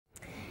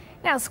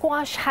Now,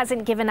 squash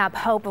hasn't given up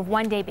hope of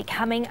one day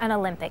becoming an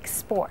Olympic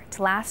sport.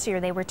 Last year,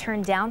 they were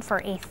turned down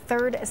for a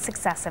third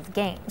successive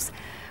games.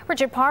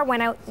 Richard Parr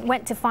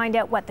went to find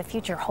out what the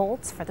future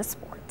holds for the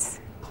sport.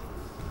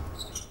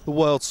 The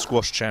World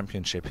Squash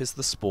Championship is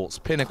the sport's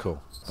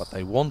pinnacle, but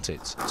they want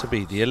it to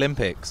be the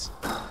Olympics.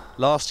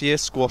 Last year,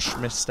 squash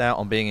missed out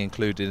on being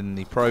included in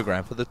the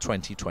programme for the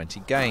 2020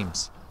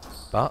 Games.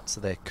 But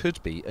there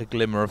could be a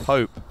glimmer of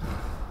hope.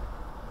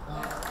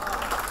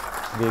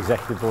 The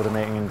executive board are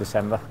meeting in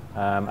December,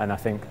 and I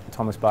think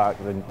Thomas Bach,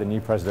 the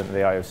new president of the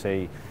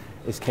IOC,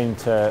 is keen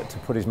to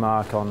put his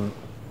mark on,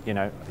 you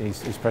know,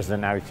 he's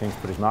president now, he's keen to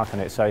put his mark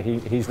on it. So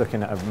he's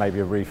looking at maybe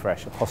a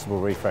possible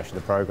refresh of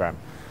the programme,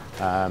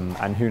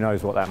 and who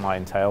knows what that might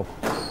entail.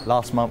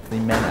 Last month, the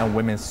men and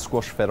women's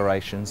squash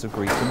federations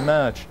agreed to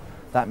merge.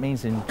 That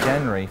means in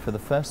January, for the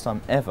first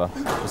time ever,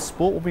 the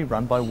sport will be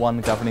run by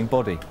one governing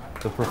body,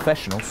 the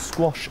Professional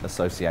Squash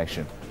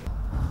Association.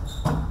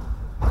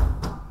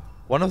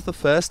 One of the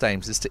first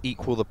aims is to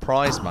equal the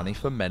prize money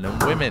for men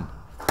and women.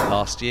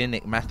 Last year,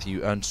 Nick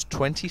Matthew earned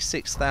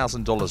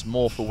 $26,000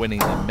 more for winning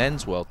the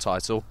men's world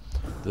title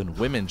than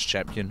women's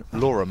champion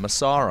Laura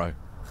Massaro.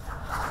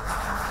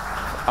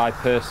 I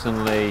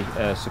personally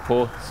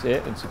support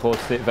it,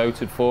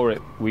 voted for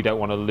it. We don't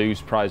want to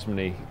lose prize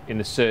money. In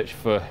the search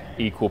for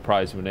equal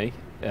prize money,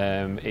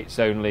 it's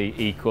only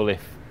equal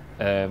if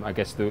I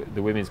guess the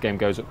women's game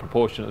goes up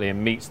proportionately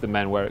and meets the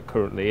men where it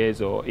currently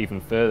is, or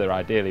even further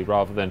ideally,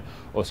 rather than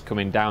us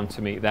coming down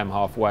to meet them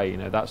halfway. You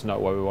know, that's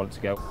not where we want to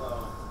go.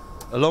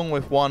 Along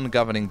with one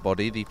governing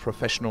body, the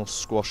Professional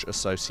Squash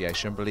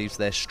Association believes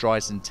their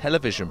strides in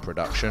television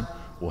production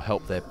will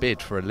help their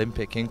bid for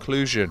Olympic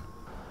inclusion.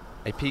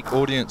 A peak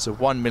audience of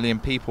 1 million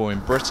people in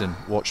Britain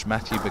watched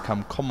Matthew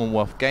become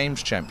Commonwealth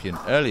Games champion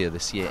earlier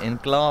this year in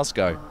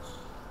Glasgow.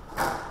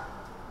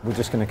 We're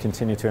just going to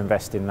continue to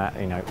invest in that,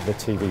 you know, the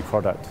TV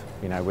product.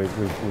 You know, we've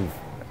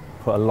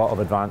put a lot of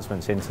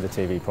advancements into the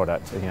TV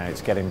product. You know,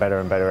 it's getting better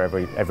and better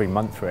every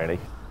month, really.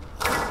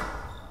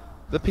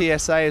 The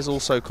PSA is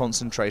also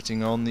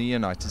concentrating on the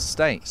United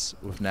States,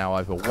 with now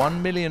over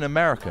 1 million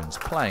Americans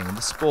playing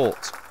the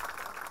sport.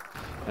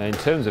 In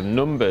terms of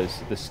numbers,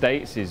 the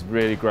States is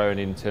really growing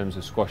in terms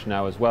of squash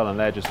now as well, and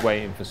they're just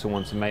waiting for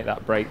someone to make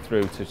that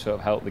breakthrough to sort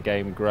of help the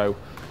game grow.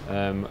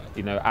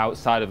 You know,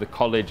 outside of the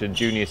college and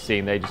junior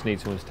scene, they just need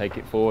someone to take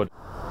it forward.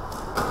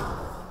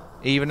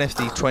 Even if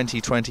the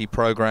 2020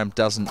 programme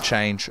doesn't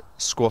change,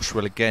 squash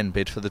will again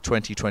bid for the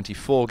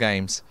 2024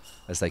 Games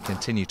as they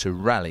continue to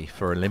rally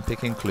for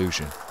Olympic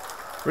inclusion.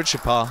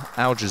 Richard Parr,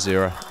 Al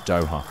Jazeera,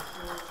 Doha.